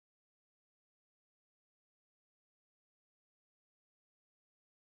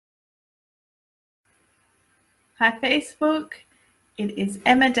Hi Facebook, it is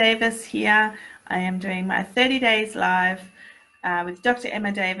Emma Davis here. I am doing my 30 days live with Dr.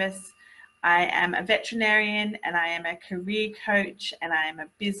 Emma Davis. I am a veterinarian and I am a career coach and I am a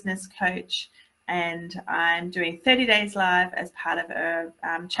business coach, and I'm doing 30 days live as part of a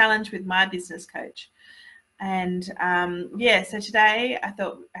challenge with my business coach. And so today I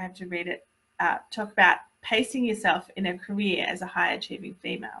thought I have to read it, talk about pacing yourself in a career as a high achieving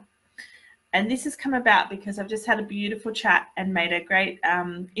female. And this has come about because I've just had a beautiful chat and made a great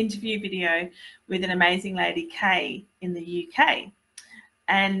interview video with an amazing lady, Kay, in the UK.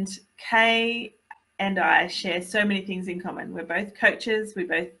 And Kay and I share so many things in common. We're both coaches. We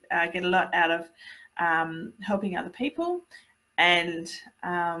both get a lot out of helping other people. And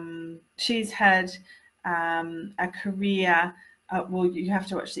she's had a career. Well, you have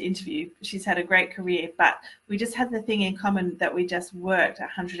to watch the interview. She's had a great career, but we just had the thing in common that we just worked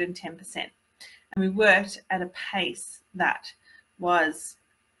 110%. And we worked at a pace that was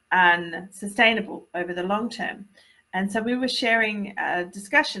unsustainable over the long term. And so we were sharing a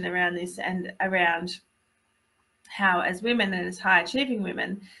discussion around this and around how, as women and as high achieving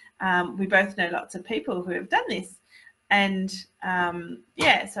women, we both know lots of people who have done this. And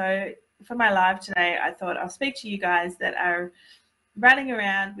so for my live today, I thought I'll speak to you guys that are running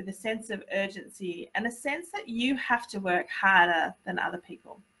around with a sense of urgency and a sense that you have to work harder than other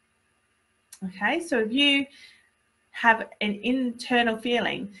people. Okay, so if you have an internal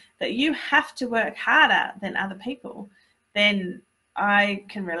feeling that you have to work harder than other people, then I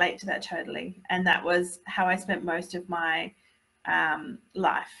can relate to that totally. And that was how I spent most of my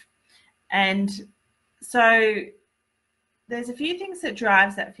life. And so there's a few things that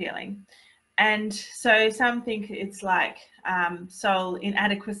drives that feeling. And so some think it's like soul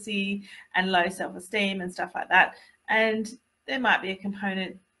inadequacy and low self-esteem and stuff like that. And there might be a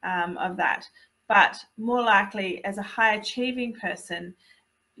component of that. But more likely, as a high achieving person,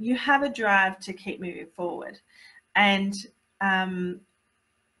 you have a drive to keep moving forward. And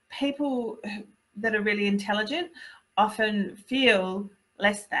people that are really intelligent often feel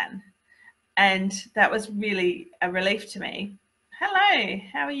less than. And that was really a relief to me. Hello,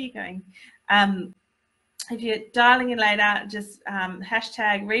 how are you going? If you're dialing in later, just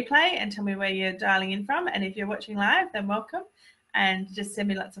hashtag replay and tell me where you're dialing in from. And if you're watching live, then welcome. And just send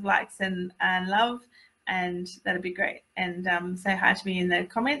me lots of likes and love, and that'd be great. And say hi to me in the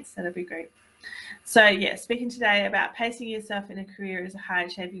comments, that'd be great. So yeah, speaking today about pacing yourself in a career as a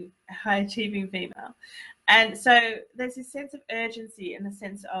high achieving female. And so there's this sense of urgency and a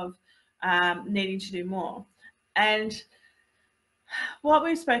sense of needing to do more. And what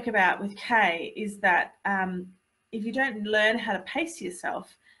we spoke about with Kay is that if you don't learn how to pace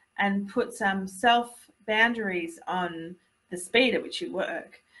yourself and put some self boundaries on the speed at which you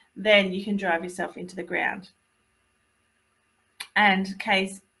work, then you can drive yourself into the ground. And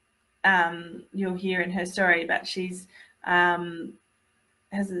Kay's, you'll hear in her story, but she's has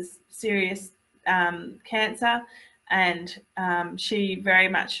a serious cancer, and she very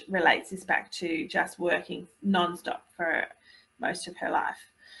much relates this back to just working non-stop for most of her life.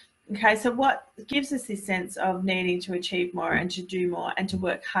 Okay, so what gives us this sense of needing to achieve more and to do more and to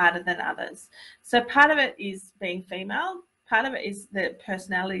work harder than others? So part of it is being female. Part of it is the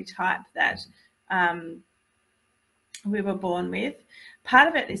personality type that we were born with. Part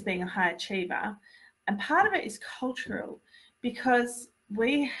of it is being a high achiever. And part of it is cultural, because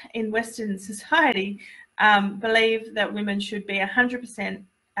we in Western society believe that women should be 100%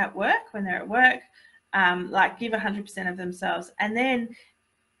 at work when they're at work, like give 100% of themselves, and then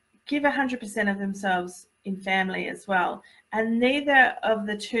give 100% of themselves in family as well. And neither of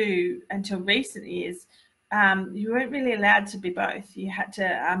the two, until recent years, you weren't really allowed to be both. You had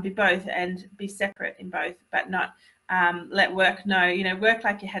to be both and be separate in both, but not let work know, work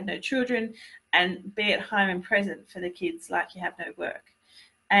like you had no children and be at home and present for the kids like you have no work.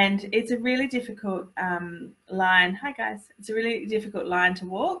 And it's a really difficult line. Hi guys. It's a really difficult line to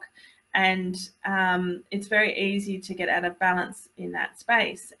walk. And it's very easy to get out of balance in that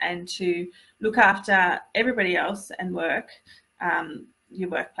space and to look after everybody else and work, your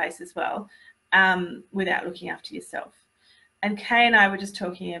workplace as well, without looking after yourself. And Kay and I were just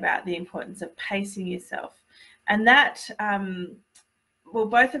talking about the importance of pacing yourself. And that,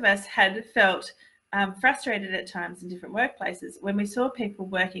 both of us had felt frustrated at times in different workplaces when we saw people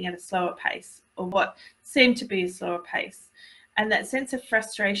working at a slower pace, or what seemed to be a slower pace. And that sense of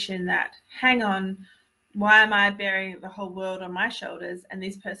frustration that, hang on, why am I bearing the whole world on my shoulders and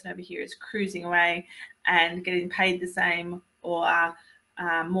this person over here is cruising away and getting paid the same or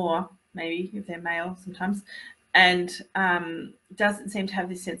more, maybe if they're male sometimes, and doesn't seem to have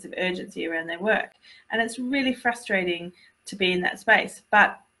this sense of urgency around their work. And it's really frustrating to be in that space.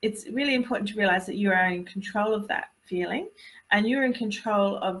 But it's really important to realize that you are in control of that feeling, and you're in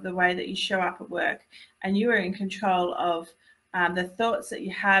control of the way that you show up at work, and you are in control of the thoughts that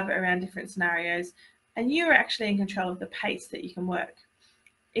you have around different scenarios, and you are actually in control of the pace that you can work.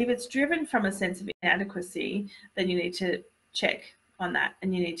 If it's driven from a sense of inadequacy, then you need to check on that,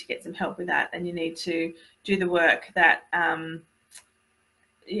 and you need to get some help with that, and you need to do the work that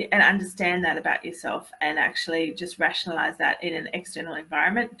and understand that about yourself, and actually just rationalize that in an external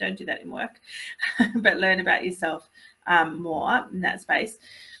environment. Don't do that in work, but learn about yourself more in that space.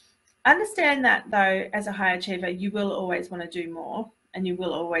 Understand that, though, as a high achiever, you will always want to do more, and you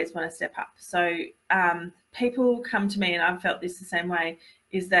will always want to step up. So people come to me, and I've felt this the same way,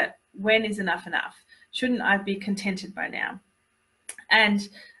 is that when is enough enough? Shouldn't I be contented by now? And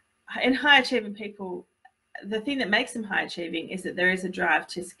in high achieving people, the thing that makes them high achieving is that there is a drive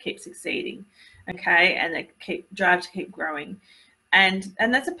to keep succeeding, okay, and a drive to keep growing, and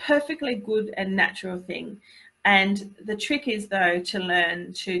that's a perfectly good and natural thing. And the trick is, though, to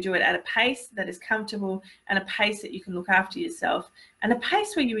learn to do it at a pace that is comfortable, and a pace that you can look after yourself, and a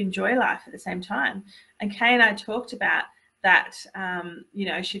pace where you enjoy life at the same time. And Kay and I talked about that, you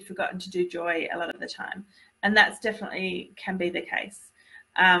know, she'd forgotten to do joy a lot of the time, and that's definitely can be the case.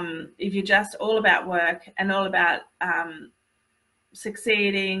 If you're just all about work and all about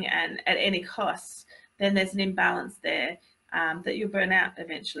succeeding and at any cost, then there's an imbalance there that you'll burn out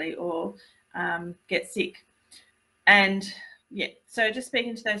eventually, or get sick. And yeah, so just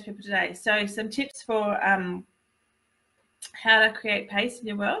speaking to those people today. So some tips for how to create pace in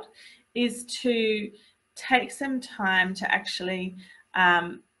your world is to take some time to actually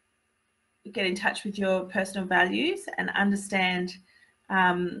get in touch with your personal values and understand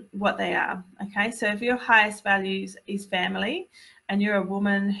what they are. Okay, so if your highest values is family, and you're a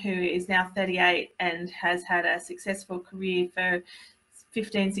woman who is now 38 and has had a successful career for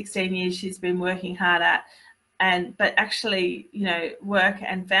 15, 16 years, she's been working hard at, but actually, you know, work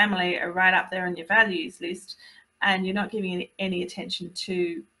and family are right up there on your values list, and you're not giving any attention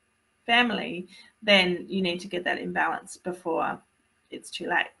to family, then you need to get that in balance before it's too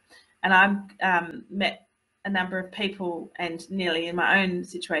late. And I've met a number of people, and nearly in my own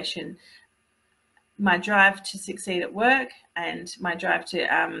situation, my drive to succeed at work and my drive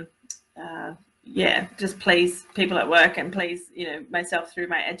to just please people at work and please, you know, myself through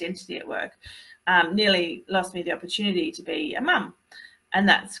my identity at work, nearly lost me the opportunity to be a mum, and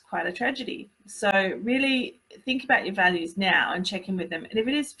that's quite a tragedy. So really think about your values now and check in with them, and if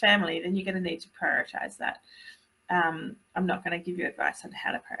it is family, then you're going to need to prioritize that. I'm not going to give you advice on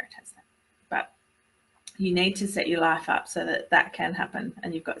how to prioritize that, but you need to set your life up so that that can happen,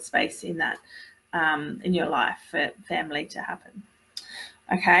 and you've got space in that in your life for family to happen.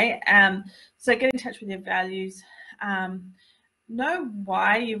 Okay, so get in touch with your values. Know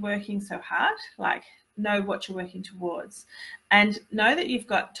why you're working so hard, like know what you're working towards, and know that you've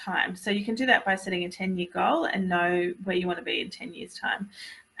got time. So you can do that by setting a 10-year goal and know where you want to be in 10 years' time.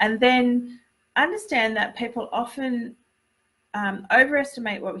 And then understand that people often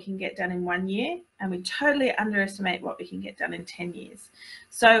overestimate what we can get done in 1 year, and we totally underestimate what we can get done in 10 years.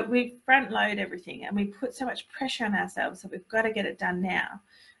 So we front load everything, and we put so much pressure on ourselves that we've got to get it done now,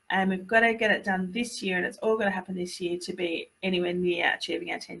 and we've got to get it done this year, and it's all got to happen this year to be anywhere near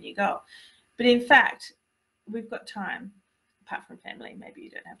achieving our 10-year goal. But in fact, we've got time, apart from family. Maybe you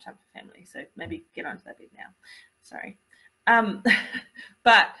don't have time for family, so maybe get onto that bit now. Sorry.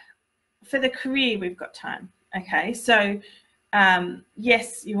 But for the career, we've got time. Okay, so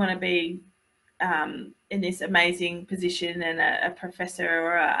yes, you want to be in this amazing position and a professor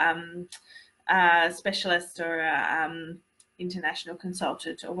or a specialist or a international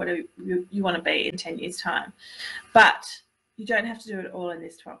consultant or whatever you want to be in 10 years' time. But you don't have to do it all in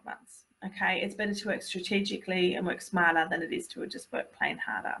this 12 months. Okay, it's better to work strategically and work smarter than it is to just work plain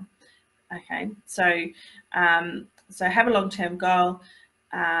harder. Okay, so so have a long-term goal.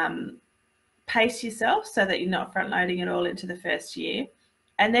 Pace yourself so that you're not front loading it all into the first year,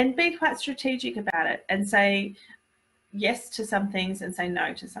 and then be quite strategic about it and say yes to some things and say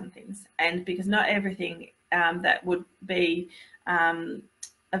no to some things. And because not everything that would be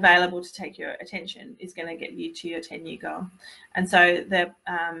available to take your attention is going to get you to your 10-year goal. And so the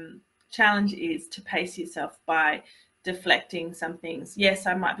challenge is to pace yourself by deflecting some things. Yes,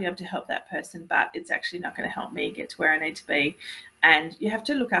 I might be able to help that person, but it's actually not going to help me get to where I need to be. And you have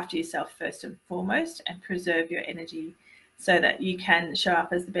to look after yourself first and foremost and preserve your energy so that you can show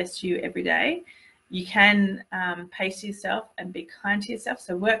up as the best you every day You can pace yourself and be kind to yourself.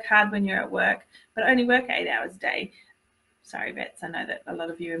 So work hard when you're at work, but only work 8 hours a day. Sorry, vets, I know that a lot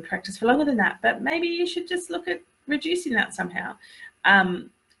of you in practice for longer than that, but maybe you should just look at reducing that somehow. And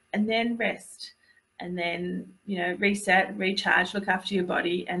then rest, and then, you know, reset, recharge, look after your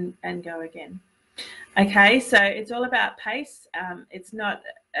body, and go again. Okay, so it's all about pace. It's not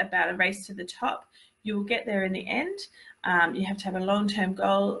about a race to the top. You will get there in the end. You have to have a long-term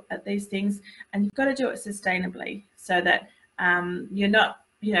goal at these things, and you've got to do it sustainably so that you're not,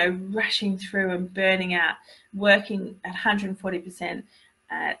 you know, rushing through and burning out, working at 140%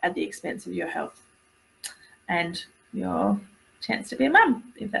 at the expense of your health and your chance to be a mum,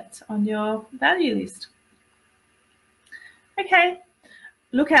 if that's on your value list. Okay.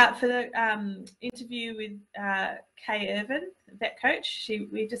 Look out for the interview with Kay Irvine Vet-Coach.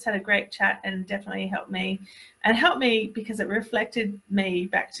 We just had a great chat and definitely helped me because it reflected me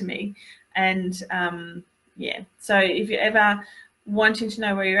back to me. And yeah, so if you're ever wanting to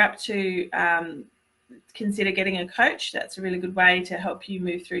know where you're up to, consider getting a coach. That's a really good way to help you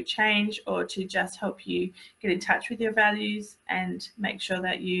move through change, or to just help you get in touch with your values and make sure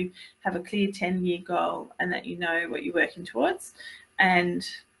that you have a clear 10-year goal and that you know what you're working towards. And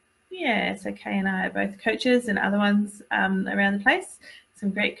yeah, so Kay and I are both coaches, and other ones around the place. Some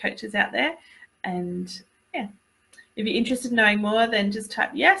great coaches out there. And yeah, if you're interested in knowing more, then just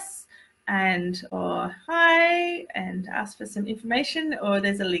type yes or hi and ask for some information, or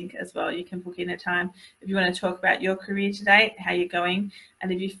there's a link as well. You can book in a time if you want to talk about your career to date, how you're going,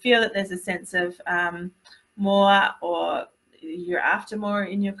 and if you feel that there's a sense of more, or you're after more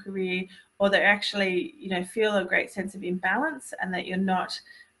in your career, or that actually, you know, feel a great sense of imbalance and that you're not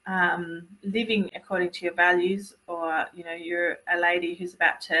living according to your values, or, you know, you're a lady who's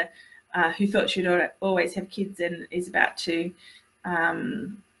about to who thought she'd always have kids and is about to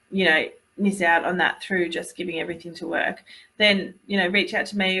you know, miss out on that through just giving everything to work, then, you know, reach out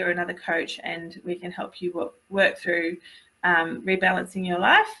to me or another coach, and we can help you work through rebalancing your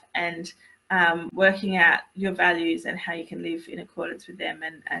life and working out your values and how you can live in accordance with them,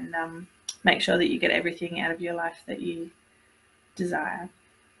 and make sure that you get everything out of your life that you desire.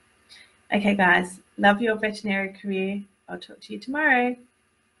 Okay, guys, love your veterinary career. I'll talk to you tomorrow.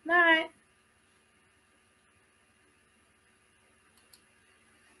 Night.